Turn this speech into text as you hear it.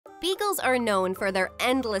Beagles are known for their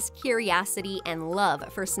endless curiosity and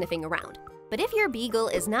love for sniffing around. But if your Beagle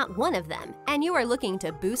is not one of them and you are looking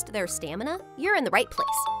to boost their stamina, you're in the right place.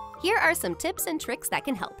 Here are some tips and tricks that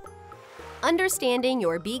can help. Understanding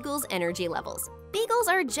your Beagle's energy levels. Beagles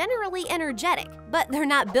are generally energetic, but they're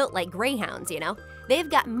not built like greyhounds, you know?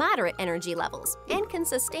 They've got moderate energy levels and can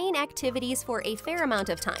sustain activities for a fair amount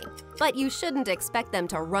of time, but you shouldn't expect them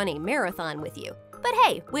to run a marathon with you. But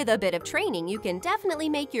hey, with a bit of training, you can definitely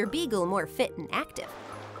make your Beagle more fit and active.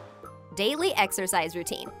 Daily exercise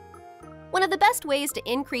routine. One of the best ways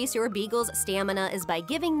to increase your Beagle's stamina is by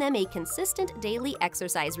giving them a consistent daily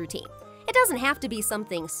exercise routine. It doesn't have to be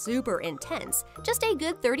something super intense, just a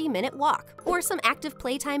good 30-minute walk or some active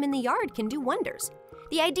playtime in the yard can do wonders.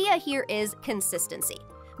 The idea here is consistency.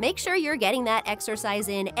 Make sure you're getting that exercise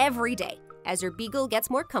in every day. As your Beagle gets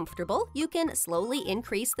more comfortable, you can slowly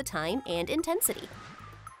increase the time and intensity.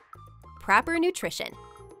 Proper nutrition.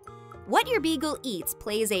 What your Beagle eats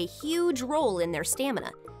plays a huge role in their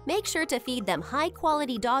stamina. Make sure to feed them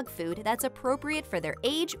high-quality dog food that's appropriate for their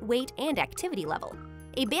age, weight, and activity level.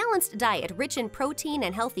 A balanced diet rich in protein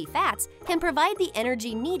and healthy fats can provide the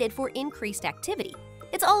energy needed for increased activity.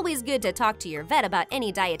 It's always good to talk to your vet about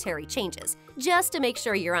any dietary changes, just to make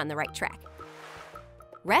sure you're on the right track.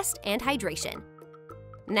 Rest and hydration.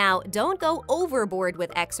 Now, don't go overboard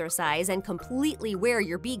with exercise and completely wear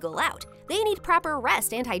your Beagle out. They need proper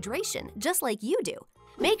rest and hydration, just like you do.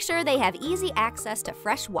 Make sure they have easy access to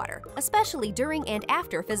fresh water, especially during and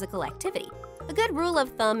after physical activity. A good rule of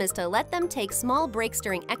thumb is to let them take small breaks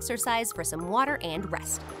during exercise for some water and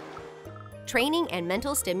rest. Training and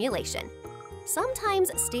mental stimulation.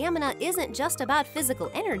 Sometimes stamina isn't just about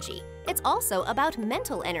physical energy, it's also about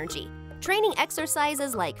mental energy. Training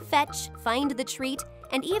exercises like fetch, find the treat,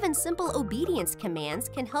 and even simple obedience commands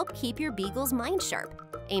can help keep your Beagle's mind sharp.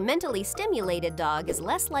 A mentally stimulated dog is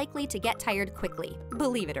less likely to get tired quickly,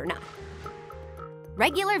 believe it or not.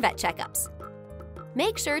 Regular vet checkups.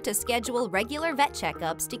 Make sure to schedule regular vet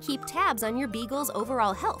checkups to keep tabs on your Beagle's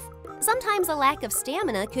overall health. Sometimes a lack of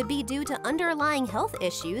stamina could be due to underlying health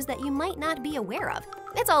issues that you might not be aware of.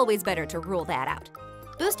 It's always better to rule that out.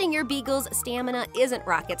 Boosting your Beagle's stamina isn't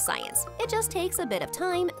rocket science. It just takes a bit of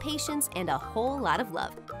time, patience, and a whole lot of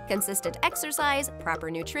love. Consistent exercise,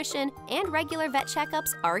 proper nutrition, and regular vet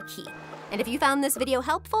checkups are key. And if you found this video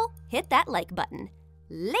helpful, hit that like button.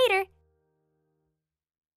 Later!